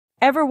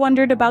Ever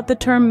wondered about the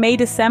term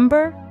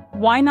May-December?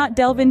 Why not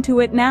delve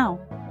into it now?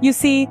 You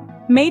see,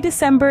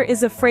 May-December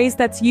is a phrase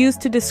that's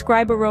used to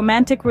describe a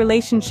romantic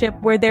relationship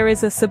where there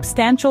is a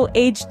substantial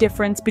age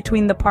difference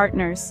between the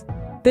partners.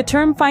 The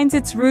term finds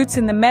its roots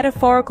in the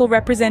metaphorical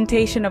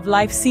representation of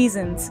life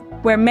seasons,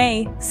 where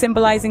May,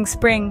 symbolizing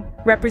spring,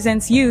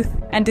 represents youth,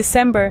 and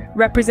December,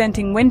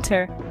 representing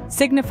winter,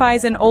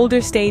 signifies an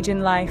older stage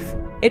in life.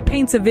 It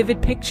paints a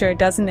vivid picture,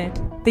 doesn't it?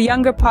 The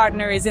younger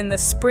partner is in the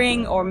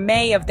spring or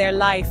May of their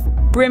life,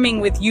 brimming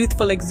with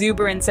youthful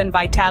exuberance and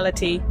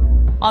vitality.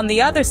 On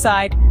the other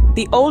side,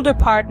 the older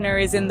partner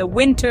is in the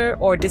winter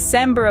or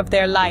December of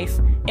their life,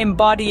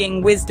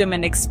 embodying wisdom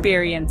and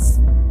experience.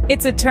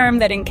 It's a term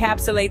that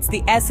encapsulates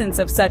the essence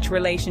of such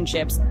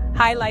relationships,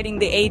 highlighting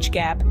the age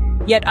gap,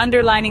 yet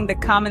underlining the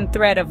common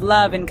thread of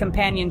love and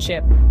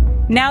companionship.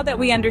 Now that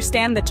we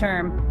understand the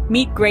term,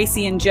 meet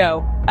Gracie and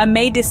Joe, a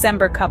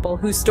May-December couple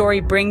whose story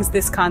brings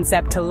this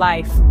concept to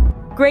life.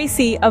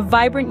 Gracie, a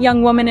vibrant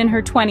young woman in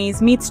her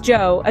 20s, meets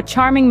Joe, a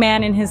charming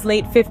man in his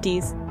late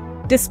 50s.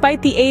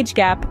 Despite the age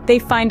gap, they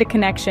find a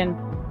connection.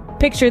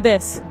 Picture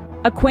this: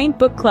 a quaint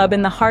book club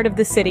in the heart of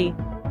the city.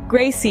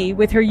 Gracie,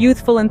 with her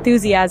youthful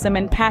enthusiasm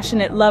and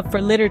passionate love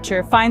for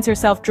literature, finds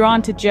herself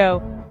drawn to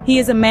Joe. He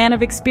is a man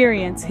of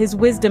experience, his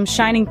wisdom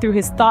shining through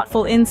his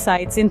thoughtful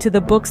insights into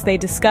the books they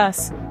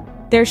discuss.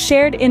 Their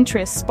shared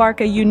interests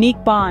spark a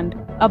unique bond,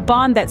 a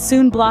bond that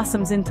soon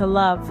blossoms into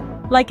love.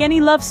 Like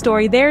any love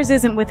story, theirs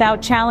isn't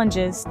without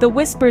challenges. The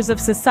whispers of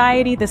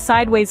society, the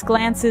sideways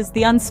glances,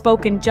 the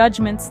unspoken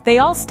judgments, they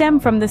all stem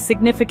from the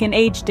significant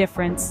age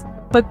difference.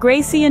 But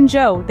Gracie and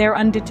Joe, they're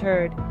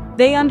undeterred.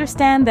 They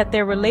understand that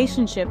their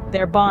relationship,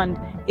 their bond,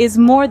 is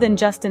more than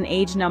just an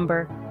age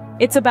number.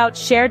 It's about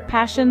shared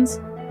passions,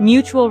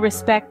 mutual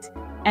respect,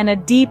 and a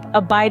deep,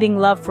 abiding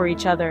love for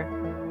each other.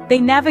 They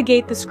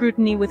navigate the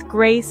scrutiny with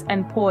grace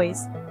and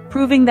poise,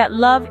 proving that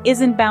love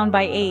isn't bound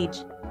by age.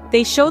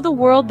 They show the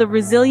world the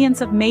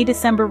resilience of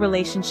May-December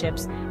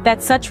relationships,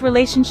 that such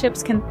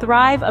relationships can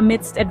thrive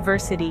amidst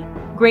adversity.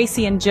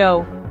 Gracie and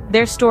Joe,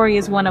 their story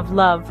is one of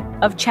love,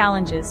 of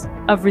challenges,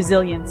 of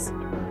resilience.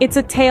 It's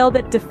a tale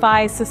that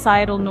defies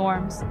societal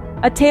norms,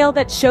 a tale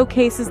that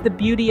showcases the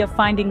beauty of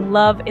finding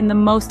love in the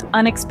most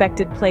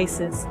unexpected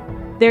places.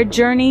 Their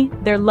journey,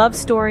 their love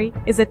story,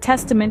 is a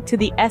testament to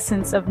the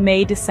essence of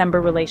May-December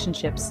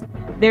relationships.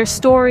 Their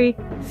story,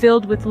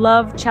 filled with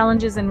love,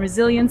 challenges, and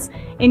resilience,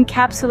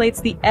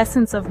 encapsulates the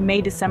essence of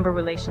May-December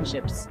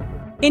relationships.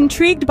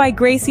 Intrigued by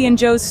Gracie and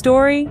Joe's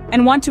story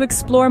and want to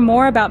explore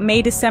more about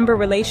May-December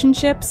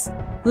relationships?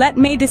 Let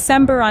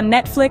May-December on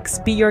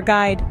Netflix be your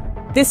guide.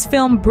 This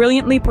film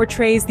brilliantly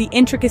portrays the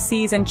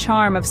intricacies and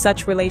charm of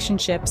such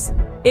relationships.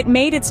 It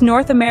made its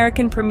North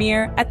American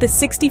premiere at the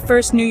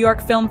 61st New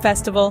York Film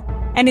Festival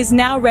and is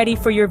now ready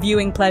for your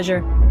viewing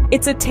pleasure.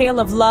 It's a tale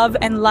of love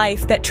and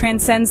life that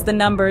transcends the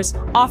numbers,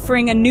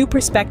 offering a new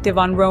perspective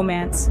on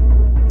romance.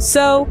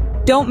 So,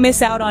 don't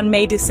miss out on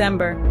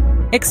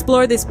May-December.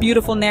 Explore this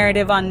beautiful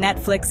narrative on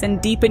Netflix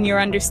and deepen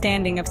your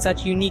understanding of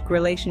such unique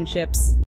relationships.